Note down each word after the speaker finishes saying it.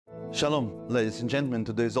Shalom, ladies and gentlemen.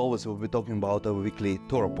 Today, as always, we'll be talking about our weekly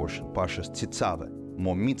Torah portion, Parshas Tetzaveh.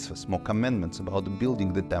 More mitzvahs, more commandments about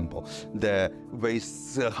building the temple, the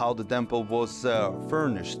ways how the temple was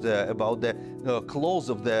furnished, about the clothes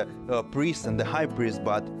of the priest and the high priest,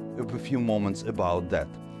 but a few moments about that.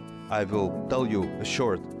 I will tell you a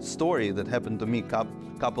short story that happened to me a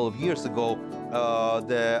couple of years ago.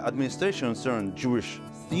 The administration of certain Jewish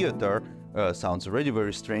theater, sounds already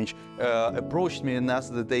very strange, approached me and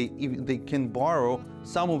asked that they can borrow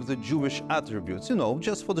some of the Jewish attributes, you know,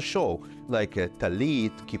 just for the show, like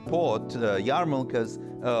talit, kippot, yarmulkes,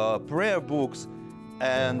 prayer books,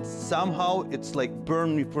 and somehow it's like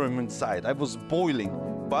burned me from inside. I was boiling,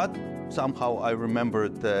 but somehow I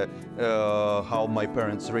remembered how my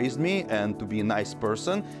parents raised me and to be a nice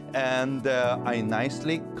person, and I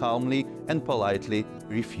nicely, calmly, and politely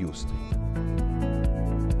refused.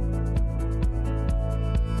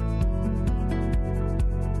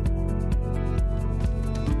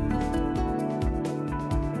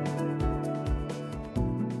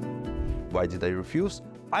 Why did I refuse?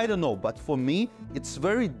 I don't know, but for me, it's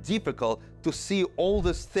very difficult to see all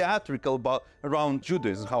this theatrical around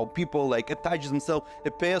Judaism, how people like attach themselves,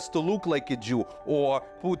 appears to look like a Jew, or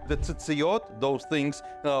put the tzitzit, those things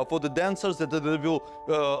for the dancers that they will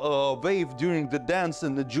wave during the dance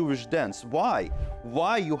in the Jewish dance. Why?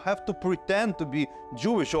 Why you have to pretend to be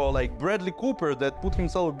Jewish, or like Bradley Cooper that put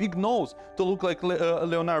himself a big nose to look like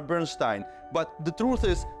Leonard Bernstein? But the truth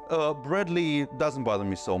is, Bradley doesn't bother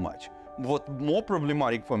me so much. What more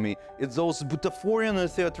problematic for me is those butaforian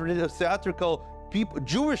and theatrical people,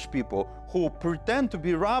 Jewish people, who pretend to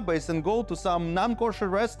be rabbis and go to some non-kosher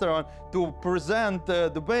restaurant to present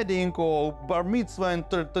the wedding or bar mitzvah and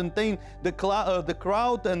to entertain the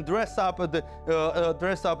crowd and dress up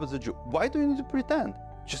as a Jew. Why do you need to pretend?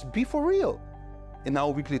 Just be for real. In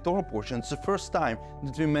our weekly Torah portion, it's the first time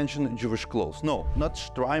that we mention Jewish clothes. No, not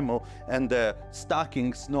shtreimel and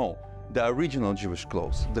stockings, no. The original Jewish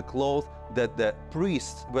clothes, the clothes that the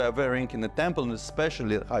priests were wearing in the temple, and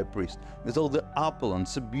especially the high priest, with all the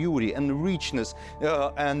opulence, beauty, and richness.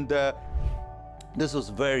 This was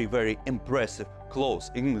very, very impressive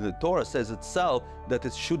clothes. Even the Torah says itself that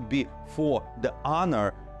it should be for the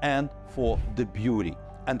honor and for the beauty.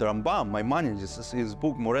 And the Rambam, Maimonides, in his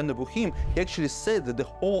book Moreh Nevuchim, he actually said that the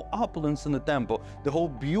whole opulence in the temple, the whole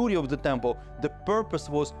beauty of the temple, the purpose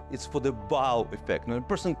was, it's for the wow effect. When a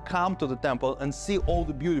person come to the temple and see all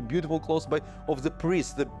the beauty, beautiful clothes of the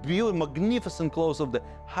priest, the beautiful, magnificent clothes of the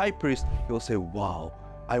high priest, he will say, wow,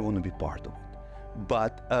 I want to be part of it.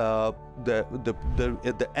 But at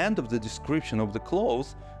the end of the description of the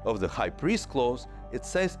clothes, of the high priest clothes, it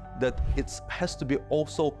says that it has to be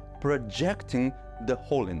also projecting the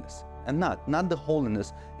holiness, and not the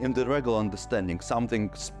holiness in the regular understanding,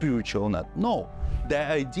 something spiritual, not. No, the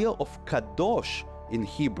idea of kadosh in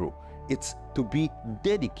Hebrew, it's to be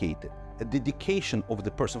dedicated, a dedication of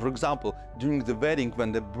the person. For example, during the wedding,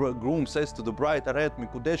 when the groom says to the bride, Aret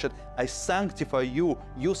mikudeshet, I sanctify you,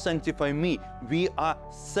 you sanctify me. We are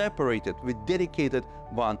separated, we dedicated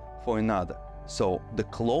one for another. So the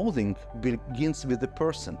clothing begins with the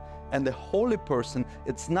person. And the holy person,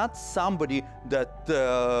 it's not somebody that,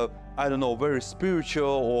 I don't know, very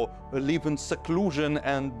spiritual or live in seclusion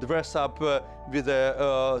and dress up with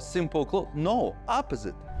a simple clothes. No,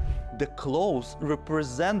 opposite. The clothes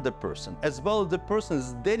represent the person. As well as the person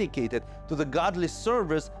is dedicated to the godly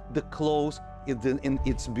service, the clothes in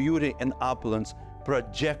its beauty and opulence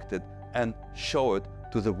projected and show it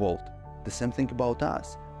to the world. The same thing about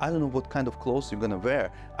us. I don't know what kind of clothes you're gonna wear.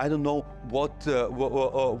 I don't know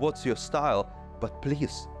what's your style, but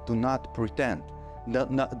please do not pretend.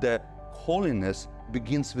 The holiness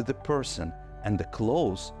begins with the person, and the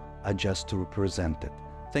clothes are just to represent it.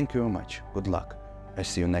 Thank you very much. Good luck. I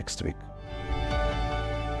see you next week.